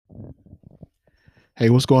Hey,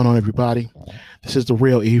 what's going on, everybody? This is the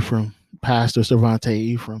real Ephraim, Pastor Cervante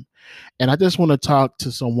Ephraim. And I just want to talk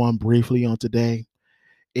to someone briefly on today.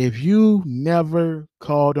 If you never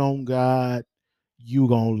called on God, you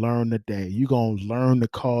going to learn today. you going to learn to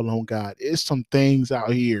call on God. It's some things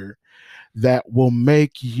out here that will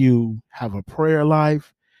make you have a prayer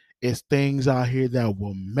life. It's things out here that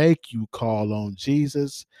will make you call on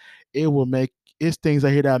Jesus. It's things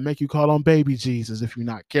out here that make you call on baby Jesus if you're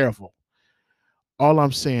not careful. All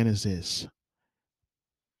I'm saying is this: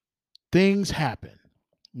 things happen.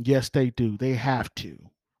 Yes, they do. They have to.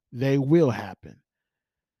 They will happen.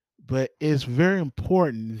 But it's very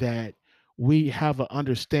important that we have an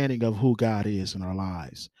understanding of who God is in our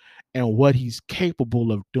lives and what He's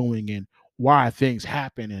capable of doing and why things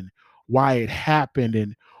happen and why it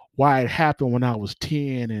happened when I was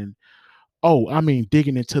 10. And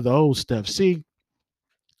digging into the old stuff. See,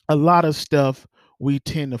 a lot of stuff we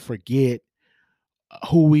tend to forget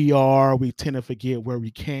who we are. We tend to forget where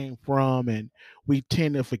we came from, and we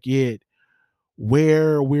tend to forget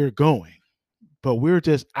where we're going. But we're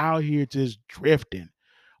just out here just drifting.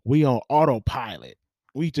 We on autopilot.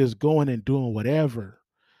 We just going and doing whatever.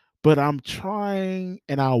 But I'm trying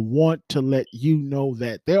and I want to let you know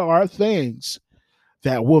that there are things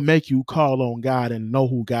that will make you call on God and know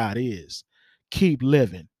who God is. Keep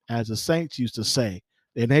living, as the saints used to say,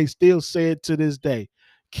 and they still say it to this day.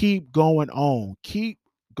 Keep going on, keep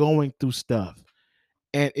going through stuff,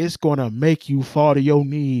 and it's going to make you fall to your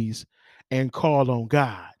knees and call on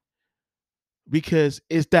God because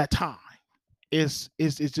it's that time. It's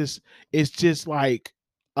just like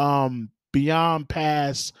beyond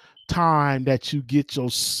past time that you get your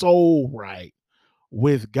soul right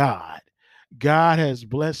with God. God has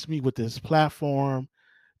blessed me with this platform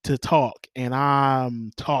to talk, and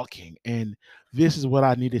I'm talking, and this is what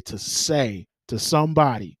I needed to say to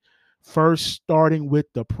somebody. First, starting with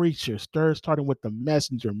the preacher, third, starting with the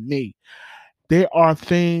messenger, me. There are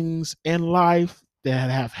things in life that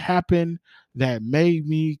have happened that made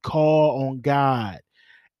me call on God.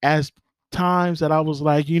 As times that I was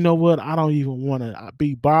like, you know what, I don't even want to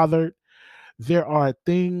be bothered. There are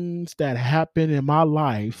things that happen in my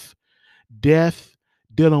life, death,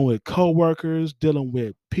 dealing with coworkers, dealing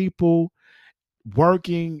with people,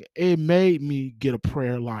 working. It made me get a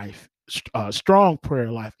prayer life, a strong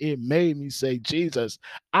prayer life. It made me say, Jesus,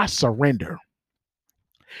 I surrender.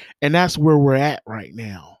 And that's where we're at right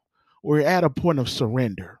now. We're at a point of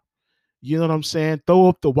surrender. You know what I'm saying? Throw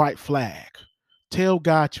up the white flag. Tell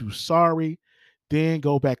God you sorry. Then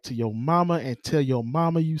go back to your mama and tell your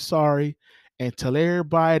mama you sorry. And tell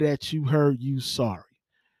everybody that you heard you sorry.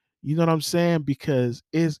 You know what I'm saying? Because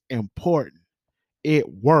it's important. It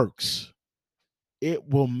works. It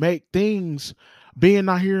will make things, being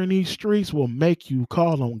out here in these streets will make you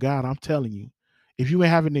call on God. I'm telling you. If you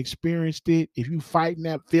haven't experienced it, if you fighting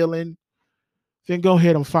that feeling, then go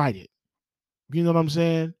ahead and fight it. You know what I'm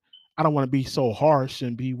saying? I don't want to be so harsh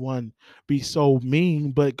and be so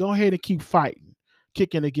mean, but go ahead and keep fighting,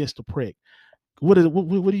 kicking against the prick. What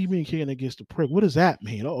do you mean kicking against the prick? What does that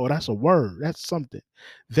mean? Oh, that's a word. That's something.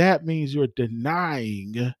 That means you're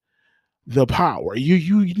denying the power.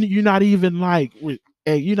 You're not even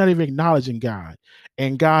you're not even acknowledging God,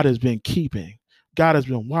 and God has been keeping. God has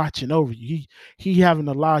been watching over you. He haven't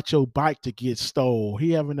allowed your bike to get stole.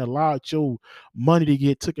 He haven't allowed your money to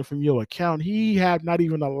get taken from your account. He have not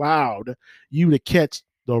even allowed you to catch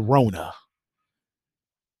the Rona,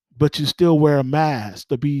 but you still wear a mask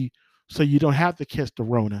to be so you don't have to catch the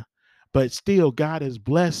Rona. But still, God has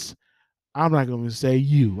blessed. I'm not going to say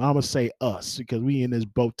you. I'm going to say us because we in this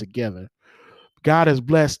boat together. God has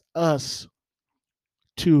blessed us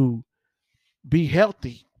to be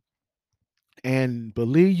healthy. And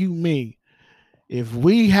believe you me, if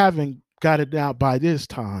we haven't got it out by this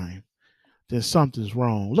time, then something's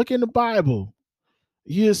wrong. Look in the Bible.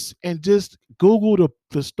 Yes, and just Google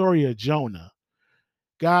the story of Jonah.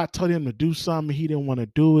 God told him to do something, he didn't want to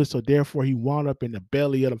do it, so therefore he wound up in the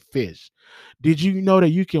belly of the fish. Did you know that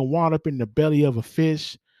you can wound up in the belly of a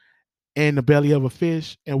fish in the belly of a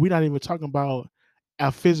fish? And we're not even talking about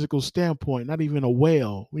a physical standpoint, not even a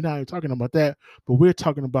whale. We're not even talking about that, but we're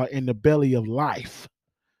talking about in the belly of life.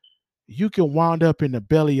 You can wind up in the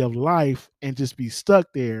belly of life and just be stuck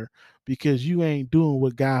there because you ain't doing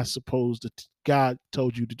what God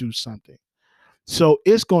told you to do something. So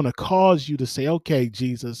it's going to cause you to say, okay,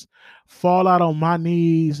 Jesus, fall out on my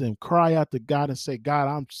knees and cry out to God and say, God,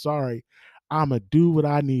 I'm sorry. I'm going to do what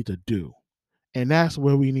I need to do. And that's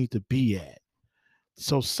where we need to be at.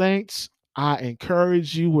 So, saints, I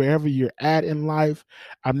encourage you wherever you're at in life.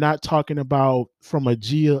 I'm not talking about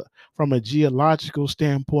from a geological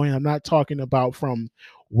standpoint. I'm not talking about from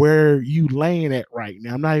where you laying at right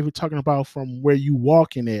now. I'm not even talking about from where you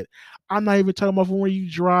walking at. I'm not even talking about from where you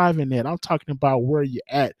driving at. I'm talking about where you're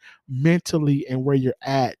at mentally and where you're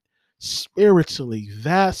at spiritually.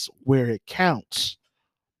 That's where it counts.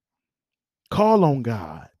 Call on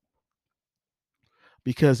God,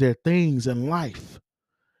 because there are things in life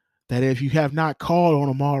that if you have not called on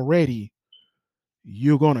them already,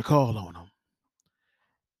 you're going to call on them.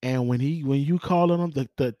 And when you call on them,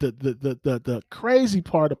 the crazy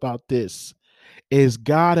part about this is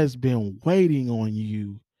God has been waiting on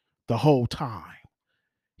you the whole time.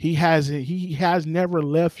 He has never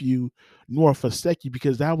left you nor forsake you,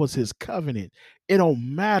 because that was his covenant. It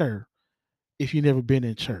don't matter if you never been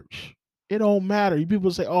in church. It don't matter. People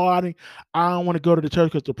say, "Oh, I don't want to go to the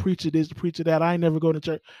church because the preacher this, the preacher that. I ain't never go to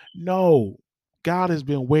church." No, God has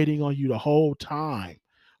been waiting on you the whole time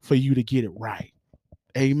for you to get it right.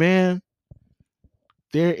 Amen.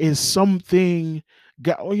 There is something.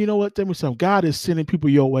 God, well, you know what? Tell me something. God is sending people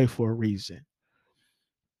your way for a reason.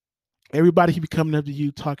 Everybody keep coming up to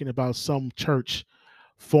you talking about some church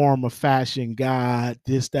form of fashion, God,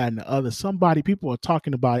 this, that, and the other. People are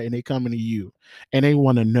talking about it and they coming to you and they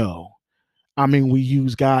want to know. I mean, we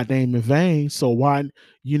use God name in vain. So why,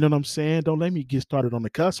 you know what I'm saying? Don't let me get started on the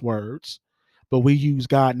cuss words, but we use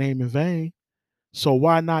God name in vain. So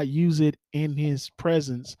why not use it in his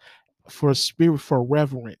presence for spirit, for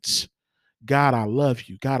reverence? God, I love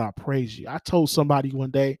you. God, I praise you. I told somebody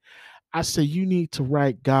one day, I said, you need to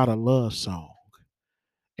write God a love song.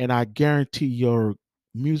 And I guarantee your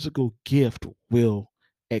musical gift will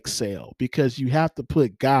excel, because you have to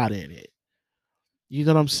put God in it. You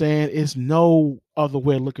know what I'm saying? It's no other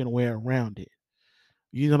way looking way around it.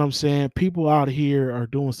 You know what I'm saying? People out here are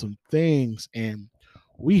doing some things and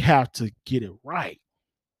we have to get it right.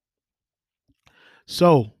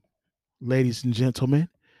 So, ladies and gentlemen,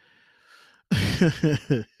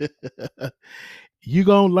 you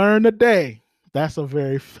gonna learn today. That's a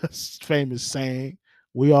very famous saying.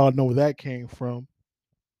 We all know where that came from.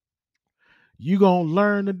 You gonna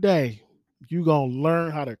learn today. You gonna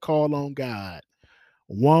learn how to call on God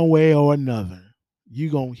one way or another.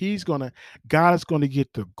 God is gonna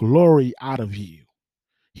get the glory out of you.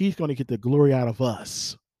 He's gonna get the glory out of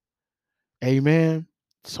us. Amen.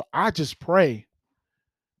 So I just pray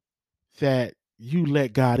that you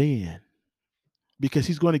let God in, because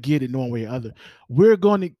he's going to get it one way or other.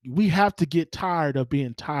 We have to get tired of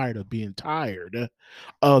being tired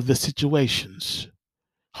of the situations,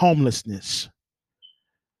 homelessness,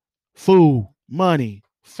 food, money,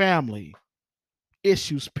 family,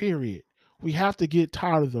 issues, period. We have to get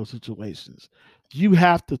tired of those situations. You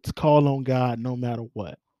have to call on God no matter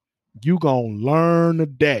what. You gonna learn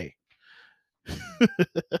today.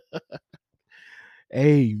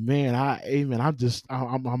 Amen.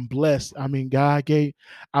 I'm blessed. I mean,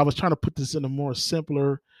 I was trying to put this in a more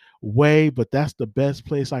simpler way, but that's the best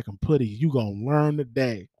place I can put it. You gonna learn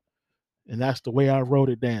today. And that's the way I wrote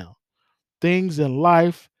it down. Things in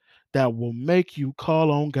life that will make you call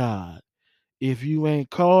on God. If you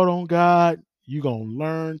ain't called on God, you gonna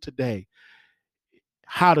learn today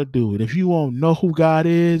how to do it. If you won't know who God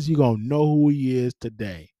is, you gonna know who he is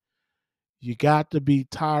today. You got to be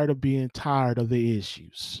tired of being tired of the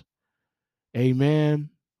issues. Amen.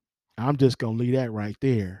 I'm just going to leave that right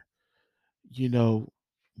there. You know,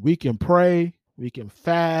 we can pray, we can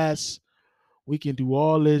fast, we can do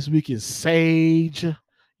all this, we can sage.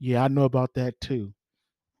 Yeah, I know about that too.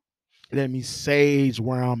 Let me sage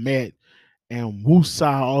where I'm at and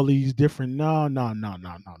woosah all these different. No.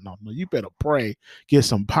 You better pray, get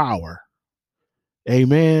some power.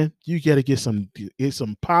 Amen. You got to get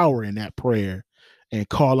some power in that prayer and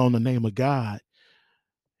call on the name of God.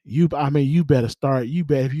 You better start. You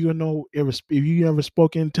bet if you ever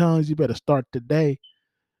spoke in tongues, you better start today.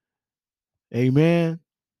 Amen.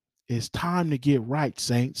 It's time to get right,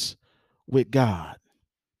 saints, with God.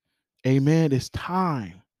 Amen. It's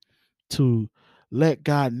time to let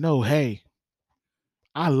God know, hey,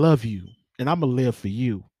 I love you and I'm gonna live for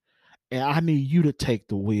you. And I need you to take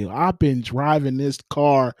the wheel. I've been driving this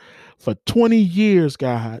car for 20 years,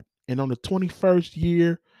 God. And on the 21st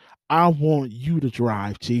year, I want you to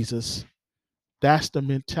drive, Jesus. That's the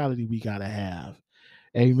mentality we gotta have.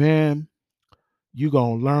 Amen. You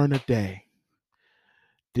gonna learn today.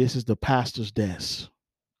 This is the pastor's desk.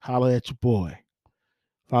 Holler at your boy.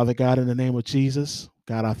 Father God, in the name of Jesus,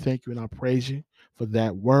 God, I thank you and I praise you for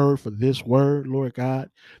that word, for this word, Lord God,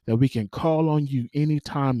 that we can call on you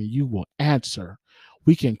anytime and you will answer.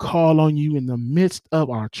 We can call on you in the midst of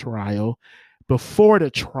our trial, before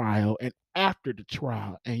the trial, and after the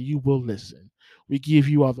trial, and you will listen. We give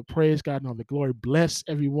you all the praise, God, and all the glory. Bless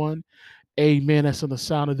everyone, amen, that's on the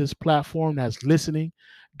sound of this platform that's listening.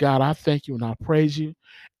 God, I thank you and I praise you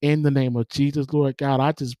in the name of Jesus, Lord God.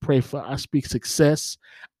 I just pray I speak success.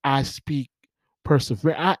 I speak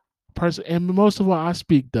perseverance. And most of all, I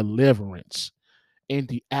speak deliverance in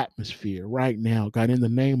the atmosphere right now, God, in the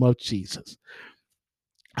name of Jesus.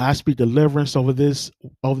 I speak deliverance over these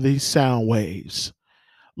sound waves.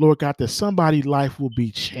 Lord God, that somebody's life will be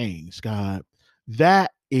changed, God.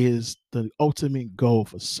 That is the ultimate goal,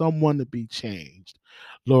 for someone to be changed.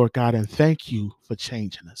 Lord God, and thank you for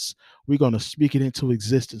changing us. We're going to speak it into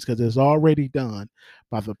existence because it's already done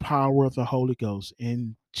by the power of the Holy Ghost.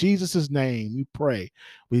 In Jesus' name, we pray.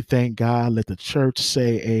 We thank God. Let the church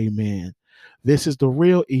say amen. This is the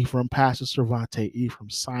real Ephraim, Pastor Cervante Ephraim,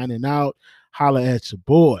 signing out. Holla at your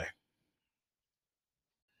boy.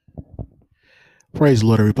 Praise the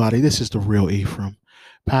Lord, everybody. This is the real Ephraim,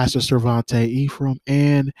 Pastor Cervante Ephraim,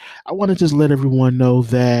 and I want to just let everyone know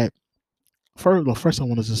that first, I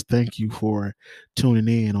want to just thank you for tuning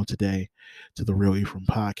in on today to the Real Ephraim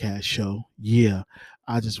podcast show. Yeah,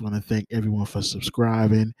 I just want to thank everyone for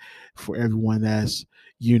subscribing, for everyone that's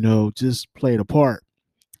just played a part.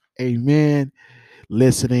 Amen.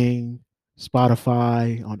 Listening,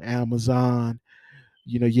 Spotify, on Amazon.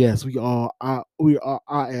 Yes,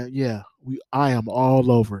 I am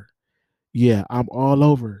all over. Yeah, I'm all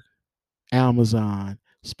over Amazon,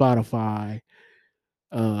 Spotify,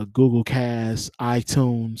 Google Cast,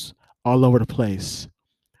 iTunes, all over the place.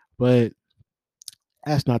 But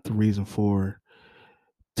that's not the reason for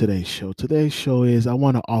today's show. Today's show is I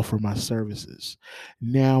want to offer my services.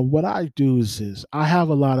 Now, what I do is this: I have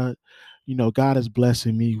a lot of, God is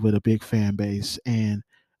blessing me with a big fan base, and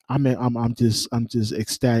I'm just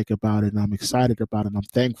ecstatic about it, and I'm excited about it, and I'm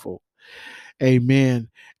thankful. Amen.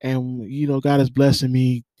 And God is blessing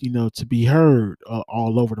me, to be heard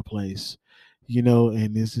all over the place.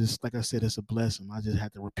 And it's just like I said, it's a blessing. I just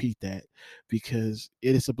had to repeat that because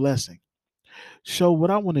it is a blessing. So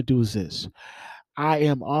what I want to do is this. I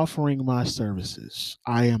am offering my services.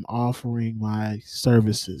 I am offering my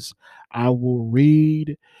services. I will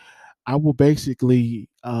read, I will basically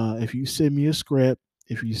if you send me a script,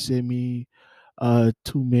 if you send me a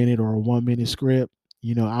 2 minute or a 1 minute script,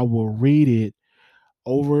 I will read it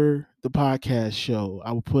over the podcast show.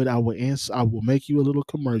 I will make you a little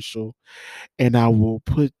commercial, and I will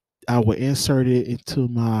insert it into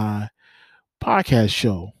my podcast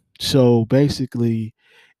show. So basically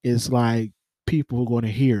it's like people are going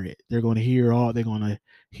to hear it. They're going to hear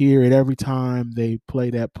it every time they play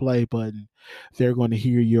that play button. They're going to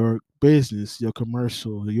hear your business, your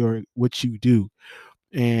commercial, your what you do.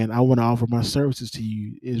 And I want to offer my services to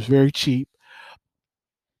you. It's very cheap.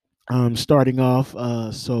 Starting off,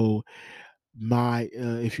 so my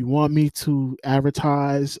if you want me to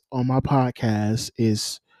advertise on my podcast,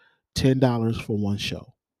 is $10 for one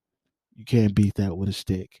show. You can't beat that with a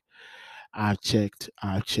stick. I've checked,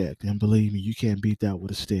 and believe me, you can't beat that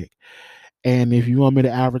with a stick. And if you want me to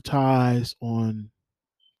advertise on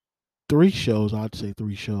 3 shows, I'd say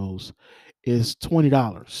 3 shows is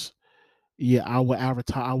 $20. Yeah, I will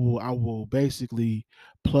advertise. I will basically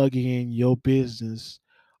plug in your business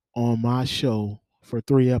on my show for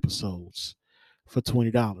 3 episodes for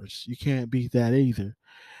 $20. You can't beat that either.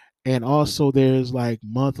 And also, there's like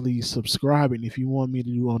monthly subscribing. If you want me to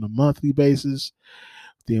do on a monthly basis,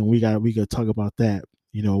 then we got to talk about that.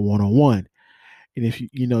 One on one. And if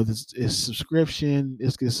this is subscription,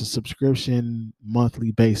 it's a subscription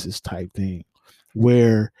monthly basis type thing,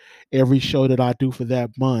 where every show that I do for that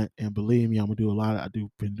month, and believe me, I'm gonna do a lot.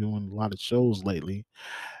 Been doing a lot of shows lately.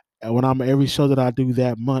 And when I'm every show that I do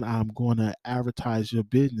that month, I'm going to advertise your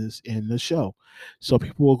business in the show, so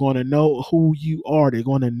people are going to know who you are. They're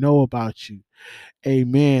going to know about you.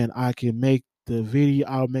 Amen. I can make the video.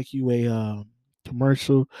 I'll make you a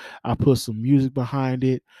commercial. I put some music behind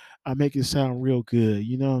it. I make it sound real good.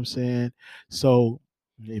 You know what I'm saying? So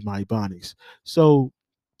in my Ebonics. So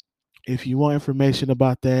if you want information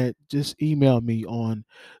about that, just email me on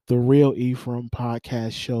the Real Ephraim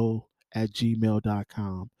Podcast Show at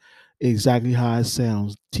gmail.com. Exactly how it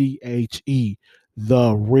sounds. THE,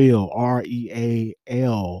 the real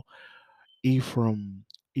REAL Ephraim,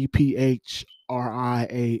 EPHRIAM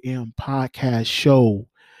podcast show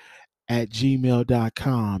at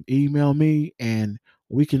gmail.com. Email me and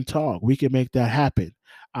we can talk. We can make that happen.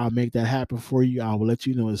 I'll make that happen for you. I will let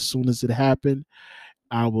you know as soon as it happens.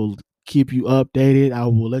 I will keep you updated. I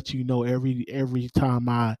will let you know every time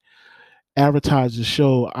advertise the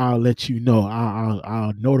show, I'll let you know.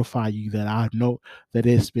 I'll notify you that I know that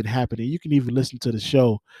it's been happening. You can even listen to the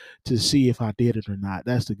show to see if I did it or not.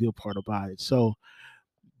 That's the good part about it. So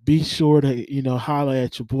be sure to holler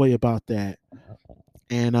at your boy about that.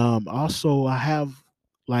 And also I have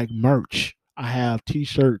like merch. I have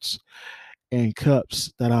t-shirts and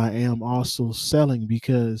cups that I am also selling,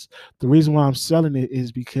 because the reason why I'm selling it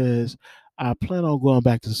is because I plan on going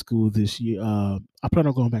back to school this year. I plan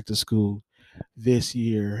on going back to school this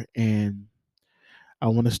year, and I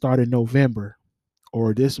want to start in November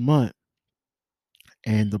or this month.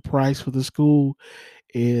 And the price for the school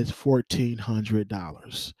is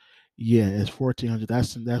 $1,400. Yeah, it's 1,400.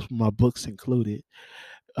 That's my books included.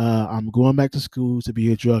 I'm going back to school to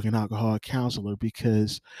be a drug and alcohol counselor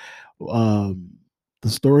because um, the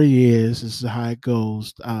story is this is how it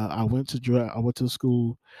goes. I went to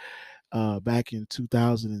school back in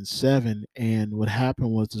 2007, and what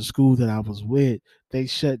happened was the school that I was with, they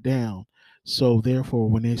shut down. So therefore,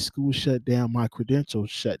 when their school shut down, my credentials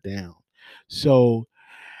shut down. So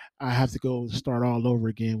I have to go and start all over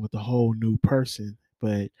again with a whole new person.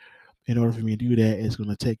 But in order for me to do that, it's going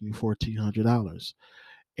to take me $1,400,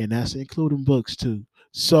 and that's including books too.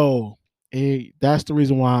 So that's the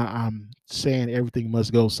reason why I'm saying everything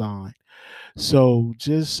must go sign. So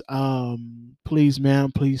just please,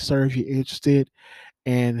 ma'am, please, sir, if you're interested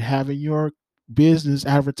in having your business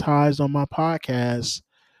advertised on my podcast,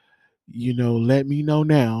 let me know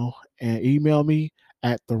now and email me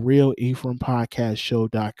at the real Ephraim podcast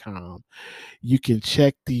show.com. You can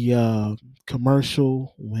check the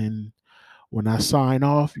commercial when I sign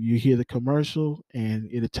off. You hear the commercial and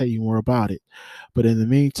it'll tell you more about it. But in the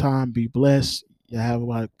meantime, be blessed. You have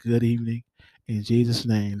a good evening. In Jesus'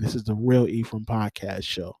 name, this is the Real Ephraim Podcast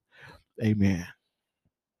Show. Amen.